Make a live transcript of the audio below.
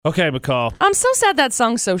Okay, McCall. I'm so sad that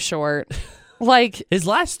song's so short. Like his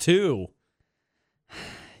last two.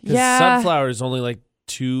 Yeah. Sunflower is only like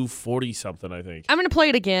 2:40 something, I think. I'm going to play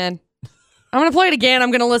it again. I'm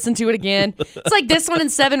going to listen to it again. It's like this one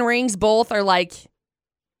and Seven Rings both are like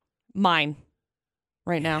mine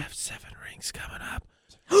right now. 7 Rings coming up.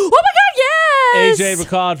 Oh my God, yes! AJ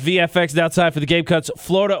McCall at VFX outside for the Game Cuts.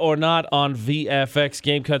 Florida or not on VFX.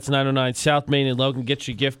 Game Cuts 909 South Main and Logan. Get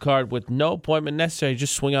your gift card with no appointment necessary.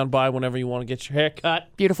 Just swing on by whenever you want to get your hair cut.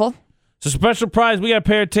 Beautiful. So special prize, we got a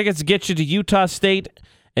pair of tickets to get you to Utah State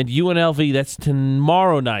and UNLV. That's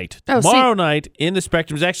tomorrow night. Tomorrow night in the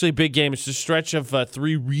Spectrum is actually a big game. It's a stretch of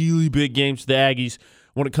 3 really big games for the Aggies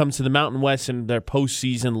when it comes to the Mountain West and their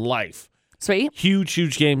postseason life. Sweet. Huge,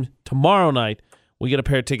 huge game tomorrow night. We get a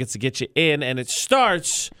pair of tickets to get you in, and it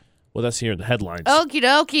starts with us here in the headlines. Okie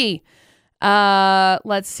dokie.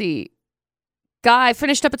 Let's see. Guy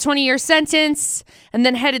finished up a 20-year sentence and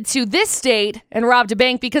then headed to this state and robbed a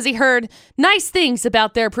bank because he heard nice things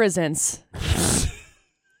about their prisons.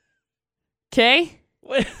 Okay?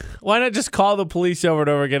 Why not just call the police over and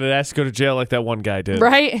over again and ask to go to jail like that one guy did?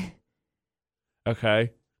 Right?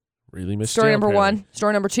 Okay. Really missed Story number 1.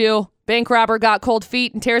 Story number 2. Bank robber got cold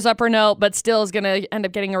feet and tears up her note, but still is going to end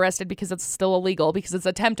up getting arrested because it's still illegal because it's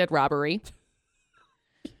attempted robbery.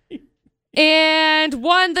 And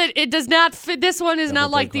one that it does not fit. This one is not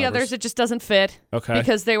like the others. It just doesn't fit. Okay.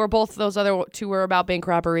 Because those other two were about bank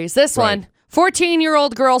robberies. This one,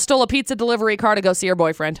 14-year-old girl stole a pizza delivery car to go see her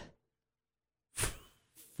boyfriend.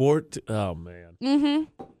 Oh, man. Mm-hmm.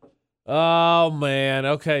 Oh, man.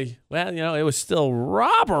 Okay. Well, it was still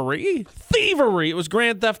robbery. Thievery. It was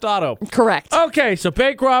Grand Theft Auto. Correct. Okay, so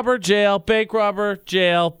bank robber, jail.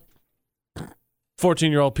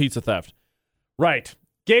 14-year-old pizza theft. Right.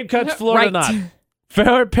 Game Cuts, Florida not.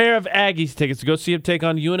 Fair pair of Aggies tickets to go see him take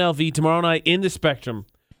on UNLV tomorrow night in the Spectrum.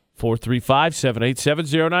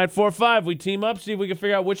 435-787-0945. We team up, see if we can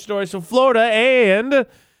figure out which story's from Florida, and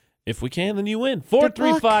if we can, then you win.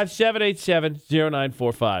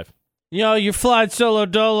 435-787-0945. You're flying solo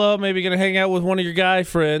dolo, maybe going to hang out with one of your guy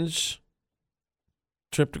friends.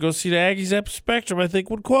 Trip to go see the Aggies at Spectrum, I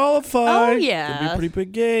think, would qualify. Oh, yeah. Could be a pretty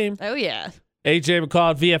big game. Oh, yeah. AJ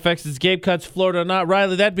McCall at VFX's Game Cuts, Florida or not.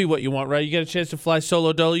 Riley, that'd be what you want, right? You get a chance to fly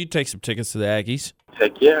solo dolo, you take some tickets to the Aggies.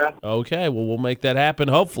 Heck yeah. Okay, well, we'll make that happen.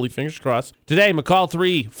 Hopefully, fingers crossed. Today, McCall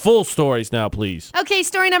 3, full stories now, please. Okay,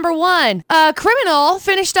 story number 1. A criminal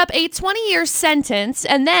finished up a 20-year sentence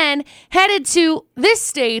and then headed to this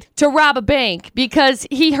state to rob a bank because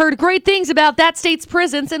he heard great things about that state's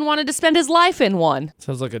prisons and wanted to spend his life in one.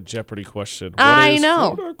 Sounds like a Jeopardy question. I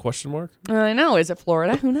know. Florida? Question mark? I know. Is it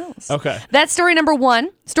Florida? Who knows? Okay. That's story number 1.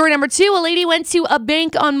 Story number 2, a lady went to a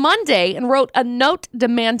bank on Monday and wrote a note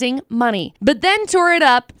demanding money, but then tore it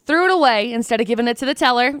up, threw it away instead of giving it to the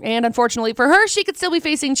teller, and unfortunately for her, she could still be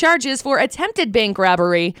facing charges for attempted bank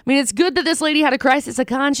robbery. I mean, it's good that this lady had a crisis of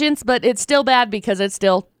conscience, but it's still bad because it's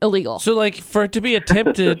still illegal. So, for it to be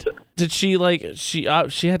attempted, did she, she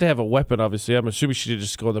had to have a weapon, obviously. I'm assuming she didn't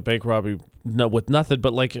just go in the bank robbery with nothing,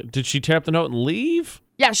 but, did she tear up the note and leave?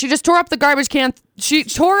 Yeah, she just tore up the garbage can. She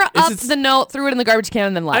tore up the note, threw it in the garbage can,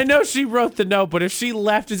 and then left. I know she wrote the note, but if she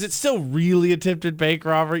left, is it still really attempted bank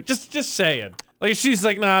robbery? Just saying. She's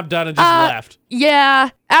like, nah, I'm done, and just left.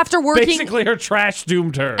 Yeah, after working. Basically, her trash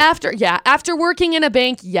doomed her. After working in a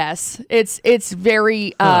bank, yes, it's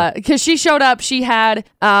very because she showed up. She had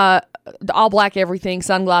all black everything,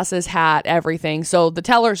 sunglasses, hat, everything. So the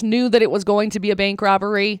tellers knew that it was going to be a bank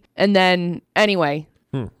robbery, and then anyway.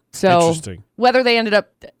 So whether they ended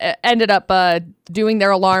up doing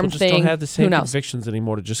their alarm People just thing, don't have the same who knows? convictions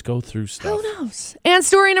anymore to just go through stuff. Who knows? And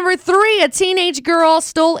story number 3, a teenage girl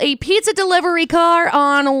stole a pizza delivery car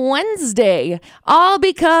on Wednesday, all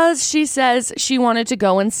because she says she wanted to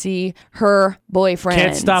go and see her boyfriend.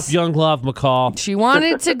 Can't stop young love, McCall. She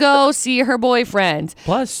wanted to go see her boyfriend.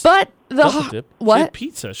 Plus, but what? She had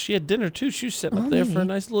pizza. She had dinner too. She was sitting up there for a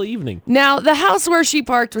nice little evening. Now, the house where she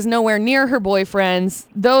parked was nowhere near her boyfriend's.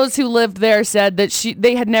 Those who lived there said that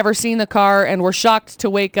they had never seen the car and were shocked to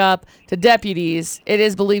wake up to deputies. It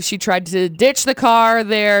is believed she tried to ditch the car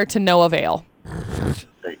there to no avail. There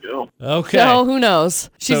you go. Okay. So who knows?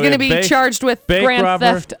 She's going to be charged with grand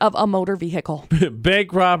theft of a motor vehicle.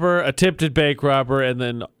 Bank robber, attempted bank robber, and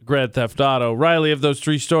then grand theft auto. Riley, of those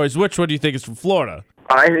 3 stories, which one do you think is from Florida?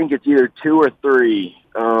 I think it's either 2 or 3.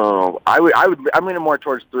 I'm leaning more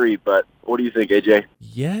towards 3, but what do you think, AJ?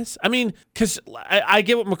 Yes. I mean, because I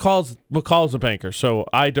get what McCall's a banker, so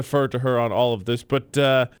I defer to her on all of this. But,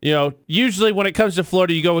 usually when it comes to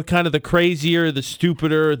Florida, you go with kind of the crazier, the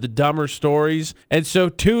stupider, the dumber stories. And so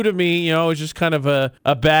 2 to me, is just kind of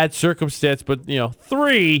a bad circumstance. But,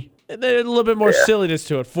 3, there's a little bit more silliness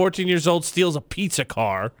to it. 14 years old, steals a pizza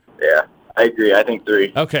car. Yeah, I agree. I think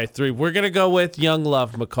 3. Okay, 3. We're going to go with Young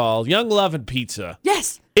Love, McCall. Young Love and pizza.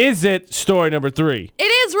 Yes. Is it story number 3? It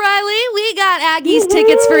is, Riley. We got Aggies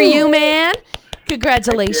tickets for you, man.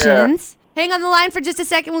 Congratulations. Yeah. Hang on the line for just a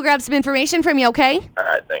second. We'll grab some information from you, okay? All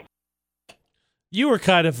right, thanks. You were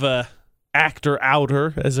kind of a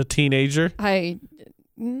actor-outer as a teenager.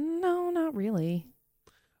 No, not really.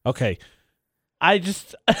 Okay. I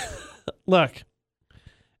just, look,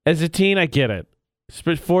 as a teen, I get it.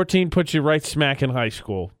 14 puts you right smack in high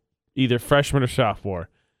school, either freshman or sophomore.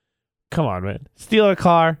 Come on, man. Steal a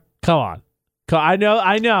car. Come on. I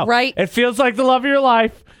know. Right. It feels like the love of your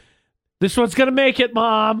life. This one's going to make it,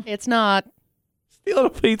 Mom. It's not. Stealing a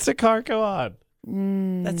pizza car? Come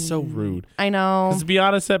on. That's so rude. I know. Because to be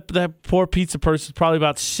honest, that poor pizza person's probably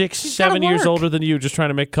about 6-7 years older than you, just trying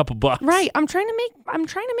to make a couple bucks. Right. I'm trying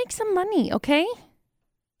to make some money, okay?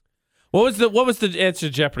 What was the answer to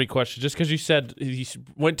Jeopardy question? Just because you said he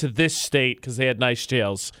went to this state because they had nice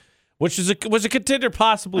jails, which was a contender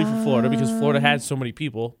possibly for Florida because Florida had so many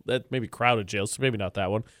people that maybe crowded jails, so maybe not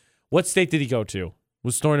that one. What state did he go to?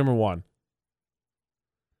 Was story number 1?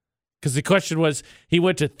 Because the question was he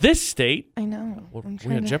went to this state. I know.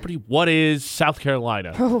 We had Jeopardy. What is South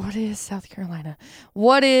Carolina? Oh, what is South Carolina?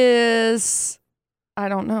 What is? I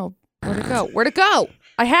don't know. Where'd it go? Where'd it go?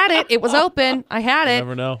 I had it. It was open. I had it.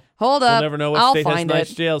 We'll never know. Hold up. We'll never know what I'll state has find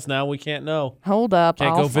nice it. jails now. We can't know. Hold up.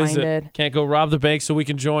 Can't I'll go visit. Find it. Can't go rob the bank so we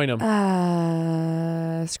can join them.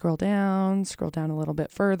 Scroll down a little bit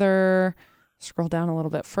further. Scroll down a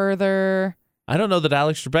little bit further. I don't know that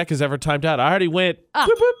Alex Trebek has ever timed out. I already went. Boop,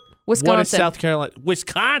 boop. Wisconsin. What is South Carolina?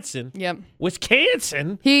 Wisconsin? Yep.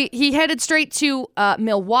 Wisconsin? He headed straight to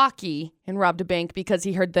Milwaukee and robbed a bank because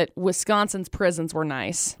he heard that Wisconsin's prisons were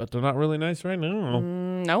nice. But they're not really nice right now.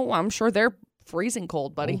 No, I'm sure they're freezing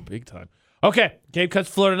cold, buddy. Oh, big time. Okay, game cuts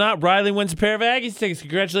Florida not. Riley wins a pair of Aggies tickets.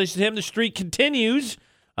 Congratulations to him. The streak continues.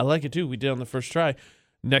 I like it, too. We did on the first try.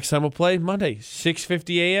 Next time we'll play Monday,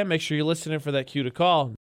 6:50 a.m. Make sure you're listening for that cue to call.